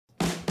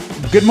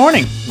Good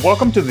morning.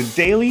 Welcome to the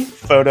Daily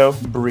Photo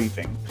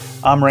Briefing.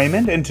 I'm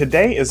Raymond, and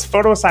today is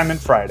Photo Assignment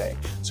Friday.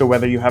 So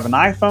whether you have an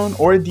iPhone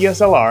or a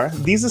DSLR,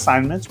 these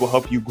assignments will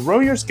help you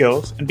grow your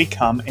skills and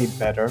become a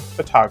better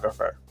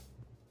photographer.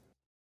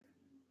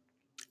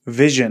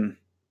 Vision.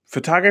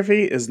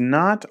 Photography is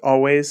not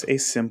always a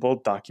simple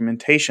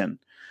documentation.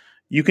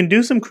 You can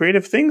do some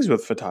creative things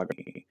with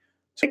photography.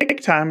 So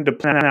take time to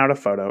plan out a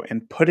photo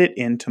and put it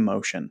into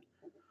motion.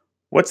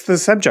 What's the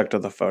subject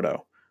of the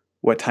photo?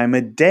 What time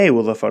of day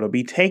will the photo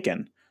be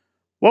taken?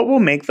 What will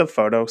make the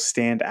photo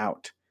stand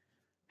out?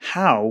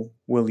 How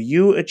will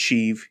you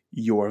achieve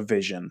your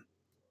vision?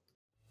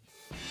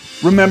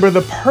 Remember,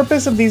 the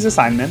purpose of these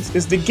assignments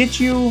is to get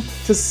you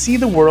to see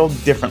the world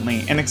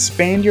differently and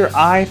expand your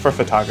eye for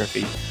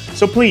photography.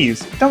 So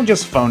please, don't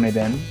just phone it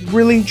in,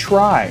 really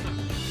try.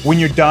 When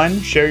you're done,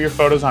 share your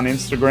photos on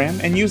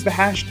Instagram and use the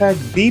hashtag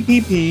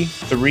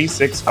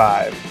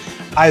BPP365.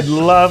 I'd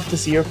love to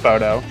see your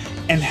photo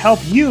and help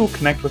you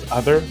connect with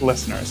other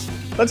listeners.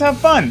 Let's have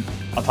fun.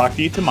 I'll talk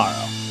to you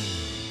tomorrow.